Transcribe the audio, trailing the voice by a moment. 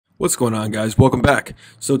What's going on, guys? Welcome back.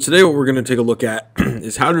 So today what we're going to take a look at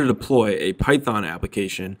is how to deploy a Python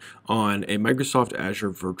application on a Microsoft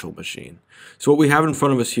Azure virtual machine. So what we have in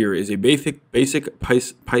front of us here is a basic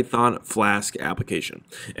Python Flask application.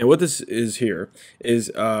 And what this is here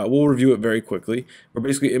is, we'll review it very quickly. We're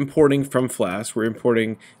basically importing from Flask. We're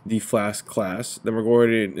importing the Flask class. Then we're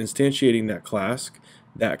going to instantiating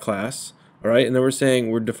that class. All right, and then we're saying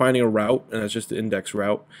we're defining a route, and that's just the index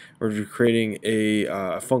route. We're creating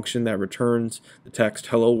a function that returns the text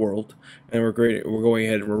 "Hello World," and we're going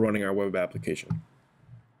ahead and we're running our web application.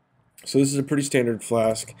 So this is a pretty standard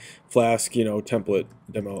Flask, template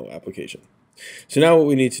demo application. So now what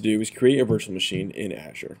we need to do is create a virtual machine in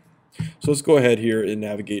Azure. So let's go ahead here and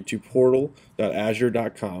navigate to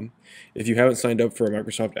portal.azure.com. If you haven't signed up for a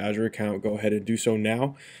Microsoft Azure account, go ahead and do so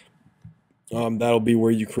now. That'll be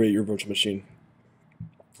where you create your virtual machine.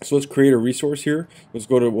 So let's create a resource here. Let's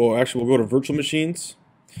go to, we'll go to virtual machines.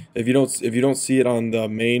 If you don't see it on the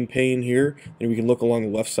main pane here, then we can look along the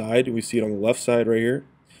left side. We see it on the left side right here.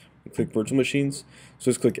 We click virtual machines.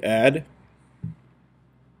 So let's click add.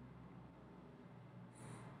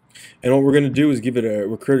 And what we're going to do is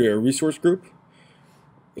we're creating a resource group.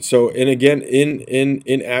 So, and again,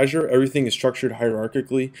 in Azure, everything is structured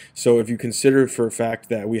hierarchically. So if you consider for a fact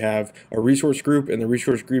that we have a resource group, and the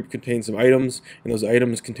resource group contains some items, and those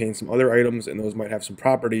items contain some other items, and those might have some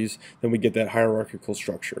properties, then we get that hierarchical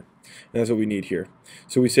structure. And that's what we need here.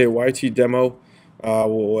 So we say YT demo,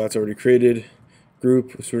 well, that's already created,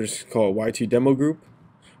 group, so we're just call it YT demo group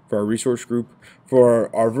for our resource group. For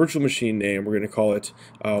our virtual machine name, we're going to call it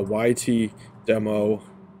YT demo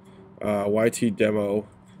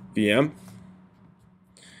VM.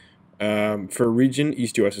 For region,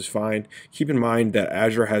 East US is fine. Keep in mind that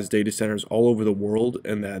Azure has data centers all over the world,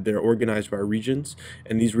 and that they're organized by regions.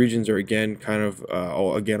 And these regions are again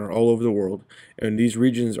all over the world. And these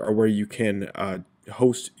regions are where you can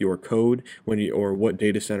host your code or what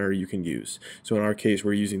data center you can use. So in our case,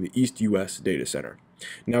 we're using the East US data center.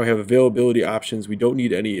 Now we have availability options. We don't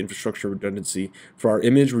need any infrastructure redundancy. For our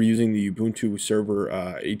image, we're using the Ubuntu Server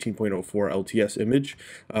 18.04 LTS image.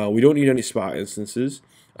 We don't need any spot instances.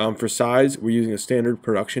 For size, we're using a standard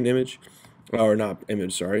production image,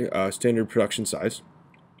 standard production size.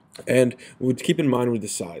 And we'll keep in mind with the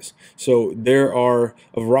size. So there are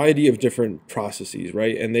a variety of different processes,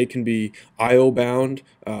 right? And they can be I/O bound,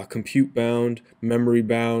 compute bound, memory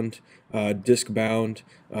bound, disk bound.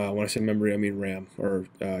 When I say memory, I mean RAM, or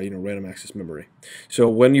random access memory. So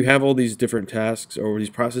when you have all these different tasks or these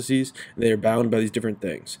processes, they are bound by these different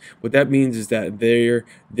things. What that means is that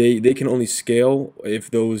they can only scale if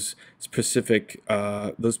those specific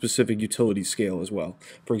utilities scale as well.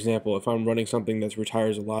 For example, if I'm running something that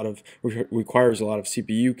requires a lot of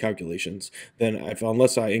CPU calculations, then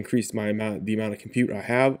unless I increase the amount of compute I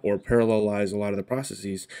have or parallelize a lot of the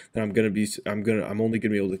processes, then I'm only going to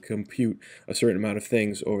be able to compute a certain amount of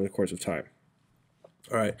things over the course of time.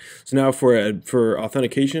 All right, so now for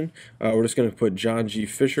authentication, we're just going to put John G.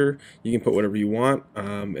 Fisher. You can put whatever you want,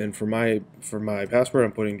 and for my password,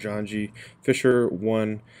 I'm putting John G. Fisher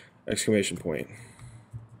 1!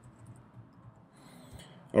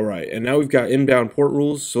 All right, and now we've got inbound port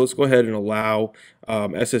rules. So let's go ahead and allow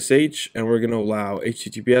SSH, and we're going to allow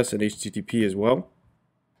HTTPS and HTTP as well.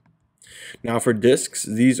 Now for disks,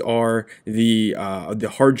 these are the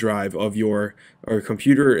hard drive of your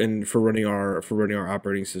computer and for running our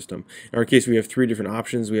operating system. In our case, we have three different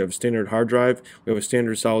options. We have a standard hard drive, we have a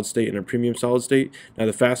standard solid state, and a premium solid state. Now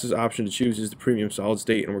the fastest option to choose is the premium solid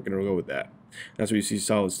state, and we're going to go with that. That's what you see.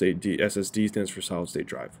 Solid state SSD stands for solid state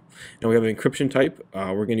drive. Now we have an encryption type.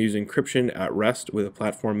 We're going to use encryption at rest with a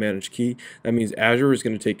platform managed key. That means Azure is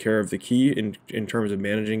going to take care of the key in terms of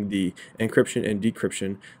managing the encryption and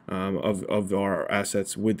decryption of our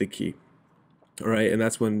assets with the key. All right, and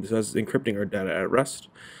that's encrypting our data at rest.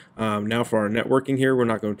 Now for our networking here, we're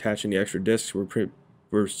not going to attach any extra disks.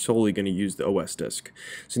 We're solely going to use the OS disk.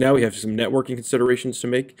 So now we have some networking considerations to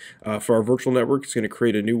make. For our virtual network, it's going to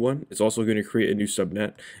create a new one. It's also going to create a new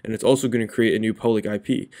subnet, and it's also going to create a new public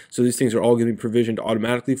IP. So these things are all going to be provisioned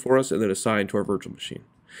automatically for us and then assigned to our virtual machine.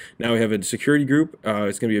 Now we have a security group.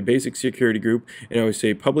 It's going to be a basic security group, and I always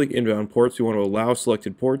say public inbound ports. We want to allow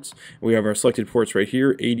selected ports. We have our selected ports right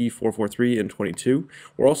here, 80, 443, and 22.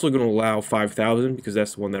 We're also going to allow 5000 because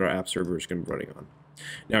that's the one that our app server is going to be running on.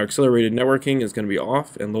 Now accelerated networking is going to be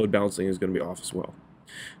off, and load balancing is going to be off as well.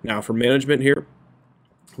 Now for management here,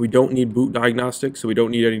 We don't need boot diagnostics, so we don't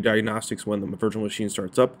need any diagnostics when the virtual machine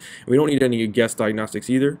starts up. We don't need any guest diagnostics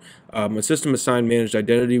either. A system assigned managed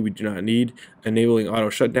identity, we do not need. Enabling auto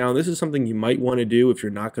shutdown. This is something you might want to do if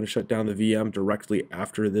you're not going to shut down the VM directly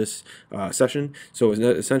after this session. So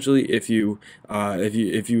essentially, if you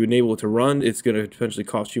enable it to run, it's going to potentially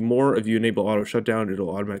cost you more. If you enable auto shutdown, it'll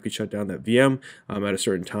automatically shut down that VM at a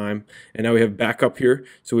certain time. And now we have backup here,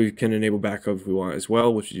 so we can enable backup if we want as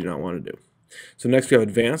well, which you do not want to do. So next we have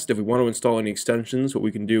advanced. If we want to install any extensions, what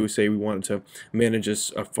we can do is say we wanted to manage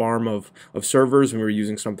a farm of servers, and we're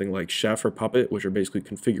using something like Chef or Puppet, which are basically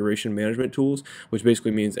configuration management tools, which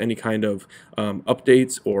basically means any kind of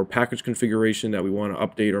updates or package configuration that we want to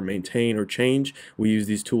update or maintain or change, we use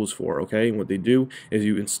these tools for, okay? And what they do is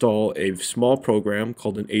you install a small program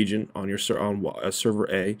called an agent on your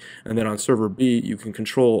server A, and then on server B, you can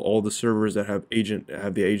control all the servers that have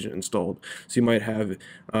the agent installed. So you might have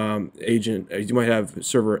you might have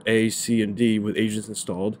server A, C, and D with agents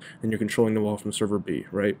installed, and you're controlling them all from server B,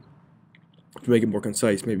 right? To make it more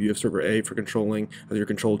concise, maybe you have server A for controlling as your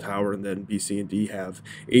control tower, and then B, C, and D have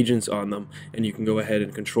agents on them, and you can go ahead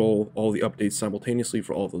and control all the updates simultaneously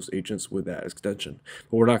for all those agents with that extension.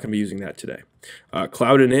 But we're not going to be using that today.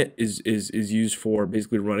 Cloud init is used for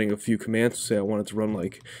basically running a few commands. Say I wanted to run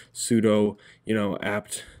like sudo,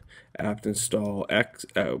 apt install x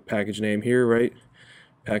package name here, right?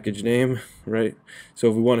 Package name, right? So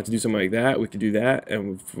if we wanted to do something like that, we could do that,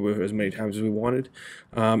 and as many times as we wanted.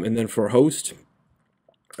 And then for host,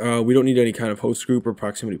 we don't need any kind of host group or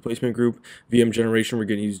proximity placement group. VM generation, we're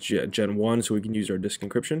going to use Gen 1, so we can use our disk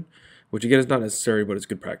encryption, which again is not necessary, but it's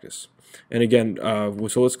good practice. And again,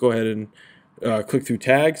 so let's go ahead and click through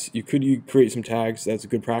tags. You could create some tags. That's a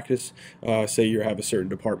good practice. Say you have a certain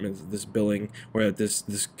department that this billing or that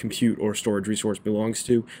this compute or storage resource belongs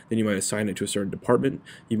to, then you might assign it to a certain department.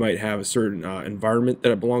 You might have a certain environment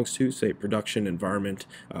that it belongs to, say production environment,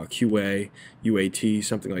 QA, UAT,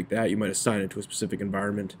 something like that. You might assign it to a specific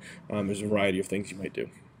environment. There's a variety of things you might do.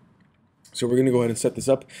 So we're going to go ahead and set this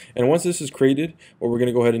up, and once this is created, what we're going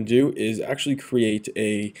to go ahead and do is actually create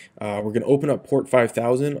we're going to open up port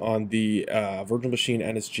 5000 on the virtual machine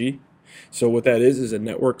NSG. So what that is a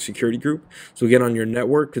network security group. So again, on your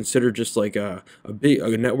network, consider just like a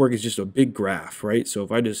network is just a big graph, right? So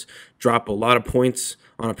if I just drop a lot of points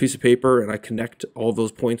on a piece of paper and I connect all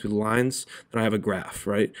those points with lines, then I have a graph,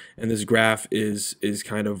 right? And this graph is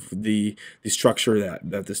kind of the structure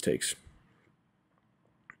that this takes.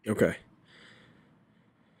 Okay.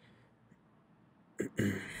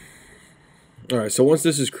 All right, so once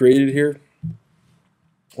this is created here,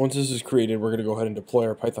 we're going to go ahead and deploy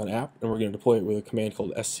our Python app, and we're going to deploy it with a command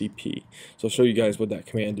called scp. So I'll show you guys what that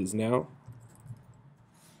command is now.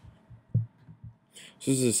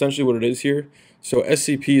 So this is essentially what it is here. So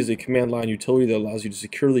scp is a command line utility that allows you to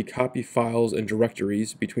securely copy files and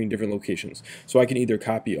directories between different locations. So I can either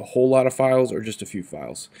copy a whole lot of files or just a few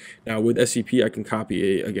files. Now with scp, I can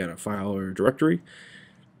copy a file or a directory.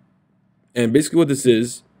 And basically what this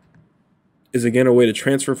is again a way to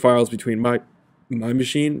transfer files between my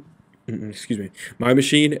machine, my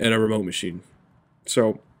machine and a remote machine.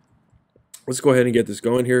 So let's go ahead and get this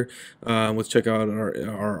going here. Let's check out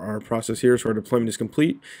our process here. So our deployment is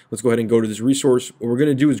complete. Let's go ahead and go to this resource. What we're going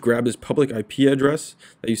to do is grab this public IP address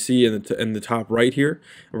that you see in the top right here,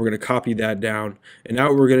 and we're going to copy that down. And now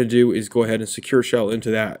what we're going to do is go ahead and secure shell into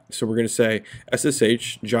that. So we're going to say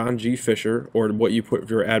SSH John G. Fisher, or what you put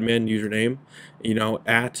for your admin username,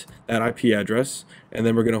 at that IP address. And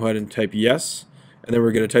then we're going to go ahead and type yes. And then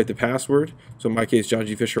we're going to type the password. So in my case, John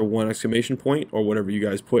G. Fisher 1!, or whatever you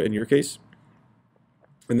guys put in your case.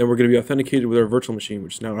 And then we're going to be authenticated with our virtual machine,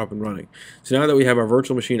 which is now up and running. So now that we have our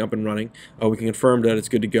virtual machine up and running, we can confirm that it's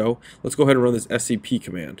good to go. Let's go ahead and run this scp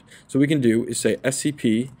command. So what we can do is say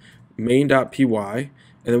scp main.py, and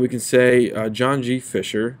then we can say John G.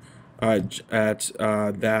 Fisher at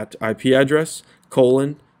that IP address,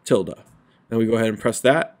 :tilde. Then we go ahead and press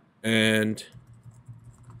that, and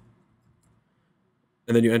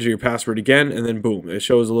then you enter your password again, and then boom, it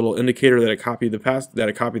shows a little indicator that it copied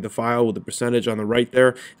the file with the percentage on the right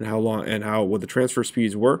there, and what the transfer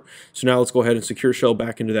speeds were. So now let's go ahead and secure shell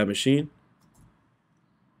back into that machine.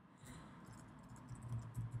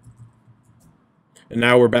 And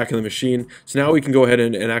now we're back in the machine. So now we can go ahead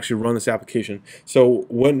and actually run this application. So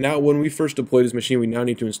when we first deploy this machine, we now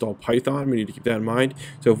need to install Python. We need to keep that in mind.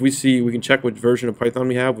 So if we can check what version of Python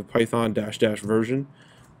we have with Python -- version.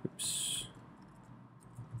 Oops.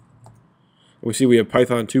 We see we have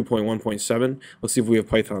Python 2.1.7. Let's see if we have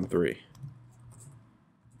Python 3.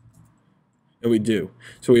 And we do.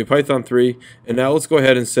 So we have Python 3. And now let's go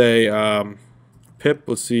ahead and say pip.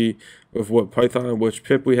 Let's see. with what Python, which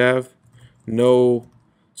pip we have. No,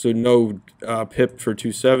 so no pip for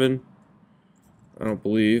 2.7. I don't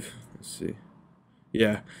believe. Let's see.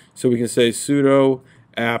 Yeah, so we can say sudo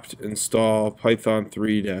apt install python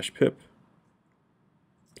 3-pip.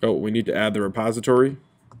 Oh, we need to add the repository.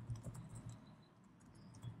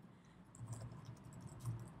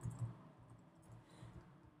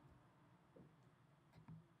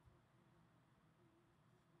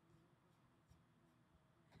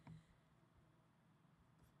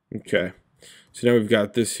 Okay, so now we've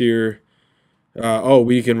got this here. Oh,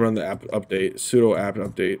 we can run the app update, sudo apt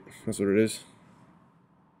update. That's what it is.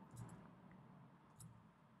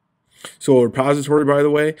 So a repository, by the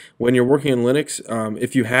way, when you're working in Linux, when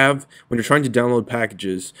you're trying to download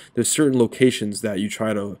packages, there's certain locations that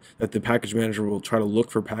that the package manager will try to look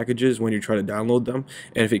for packages when you try to download them,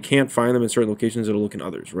 and if it can't find them in certain locations, it'll look in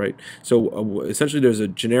others, right? So essentially, there's a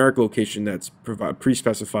generic location that's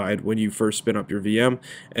pre-specified when you first spin up your VM,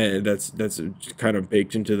 and that's kind of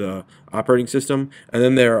baked into the operating system, and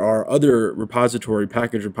then there are other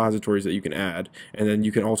package repositories that you can add, and then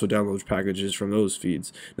you can also download packages from those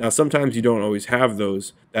feeds. Now, sometimes you don't always have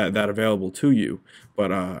those that available to you,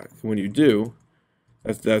 but when you do,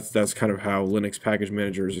 that's kind of how Linux Package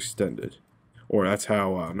Manager is extended, or that's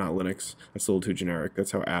how not Linux. That's a little too generic.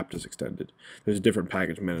 That's how apt is extended. There's a different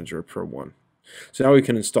package manager per one. So now we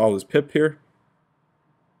can install this pip here.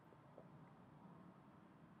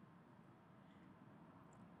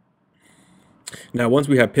 Now, once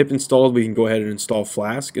we have pip installed, we can go ahead and install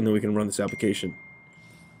Flask, and then we can run this application.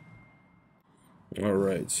 All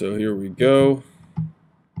right, so here we go.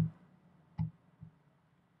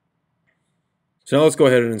 So now let's go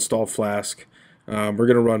ahead and install Flask. We're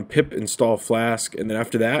going to run pip install Flask, and then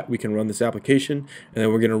after that, we can run this application, and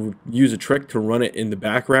then we're going to use a trick to run it in the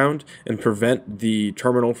background and prevent the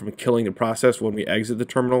terminal from killing the process when we exit the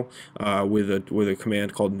terminal with a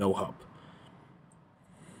command called nohup.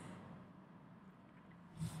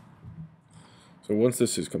 So once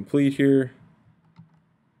this is complete here,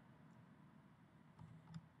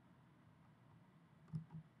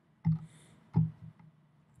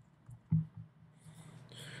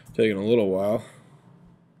 taking a little while.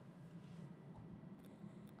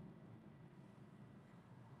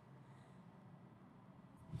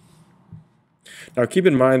 Now keep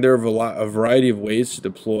in mind there are a variety of ways to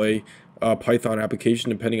deploy a Python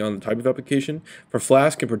application depending on the type of application. For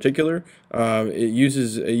Flask in particular, it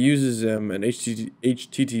uses an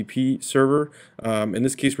HTTP server. In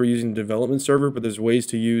this case, we're using development server, but there's ways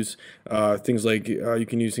to use things like you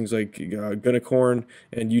can use things like Gunicorn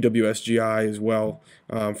and UWSGI as well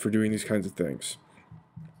for doing these kinds of things.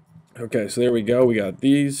 Okay, so there we go. We got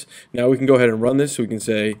these. Now we can go ahead and run this. So we can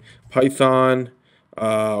say Python,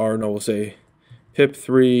 or no, we'll say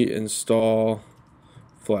pip3 install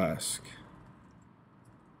Flask.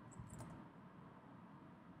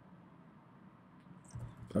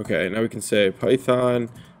 Okay, now we can say Python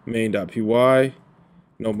main.py,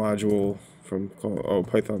 no module from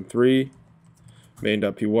Python 3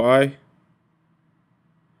 main.py.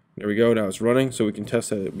 There we go. Now it's running, so we can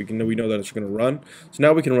test that. We know that it's going to run. So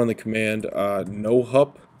now we can run the command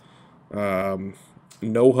nohup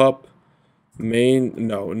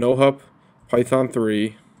Python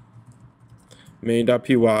 3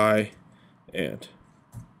 main.py and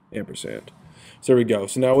ampersand. So there we go.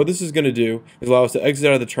 So now what this is going to do is allow us to exit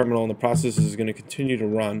out of the terminal, and the process is going to continue to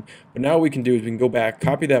run. But now what we can do is we can go back,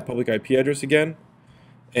 copy that public IP address again,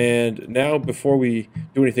 and now before we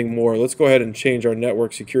do anything more, let's go ahead and change our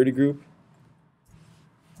network security group.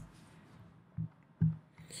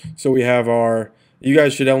 So we have you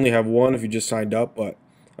guys should only have one if you just signed up, but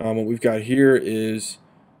what we've got here is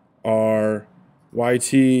our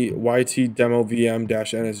YT demo VM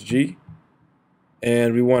 -NSG,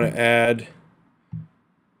 and we want to add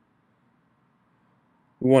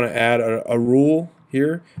a rule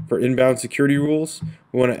here for inbound security rules.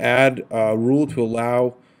 We want to add a rule to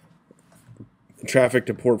allow traffic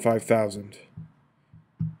to port 5000,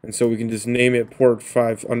 and so we can just name it port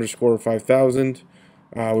 _5000.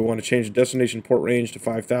 We want to change the destination port range to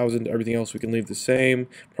 5000. Everything else we can leave the same.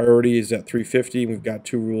 Priority is at 350. We've got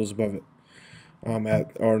two rules above it.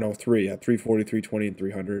 Three at 340, 320, and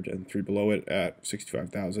 300, and three below it at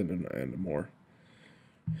 65,000 and more.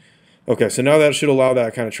 Okay, so now that should allow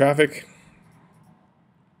that kind of traffic.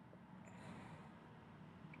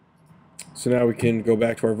 So now we can go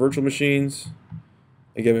back to our virtual machines.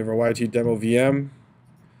 Again, we have our YT demo VM.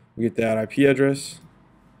 We get that IP address,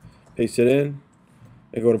 paste it in,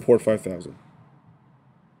 and go to port 5000.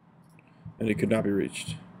 And it could not be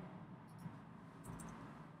reached.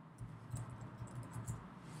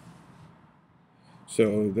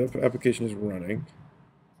 So the application is running.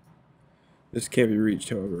 This can't be reached,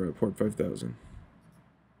 however, at port 5000.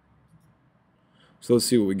 So let's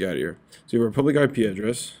see what we got here. So we have our public IP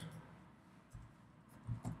address.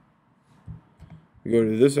 We go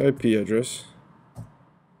to this IP address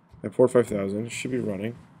at port 5000. It should be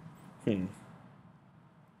running.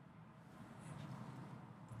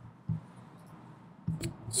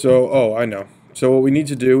 So, oh, I know. So what we need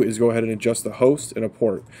to do is go ahead and adjust the host and a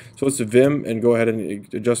port. So let's vim and go ahead and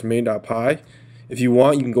adjust main.py. If you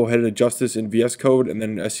want, you can go ahead and adjust this in VS Code and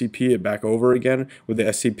then SCP it back over again with the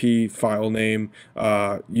SCP file name,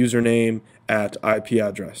 username at IP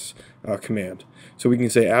address command. So we can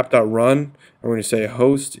say app.run, and we're going to say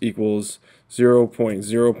host equals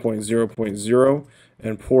 0.0.0.0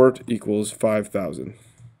 and port equals 5000.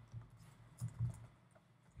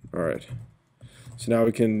 All right. So now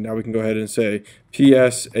we can go ahead and say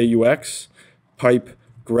ps-aux pipe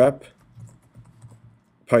grep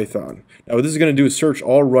Python. Now what this is going to do is search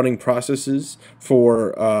all running processes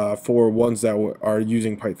for ones that are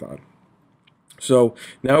using Python. So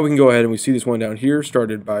now we can go ahead and we see this one down here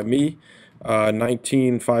started by me,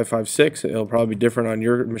 19556. It'll probably be different on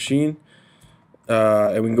your machine,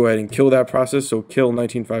 and we can go ahead and kill that process. So kill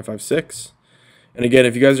 19556. And again,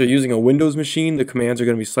 if you guys are using a Windows machine, the commands are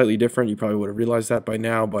going to be slightly different. You probably would have realized that by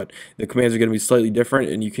now, but the commands are going to be slightly different,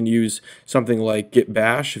 and you can use something like git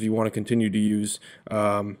bash if you want to continue to use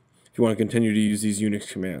these Unix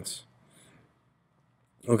commands.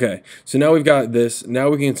 Okay, so now we've got this. Now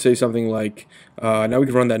we can say something like, now we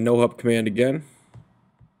can run that nohup command again.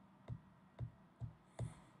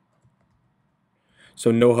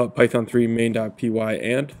 So nohup python3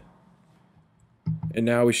 main.py and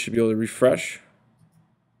now we should be able to refresh.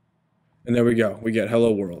 And there we go. We get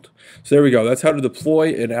hello world. So there we go. That's how to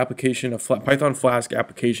deploy an application, a Python Flask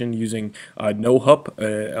application using nohup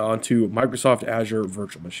onto Microsoft Azure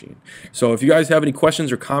Virtual Machine. So if you guys have any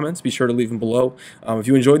questions or comments, be sure to leave them below. If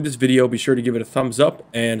you enjoyed this video, be sure to give it a thumbs up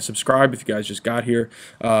and subscribe if you guys just got here.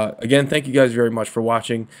 Again, thank you guys very much for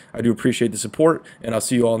watching. I do appreciate the support, and I'll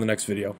see you all in the next video.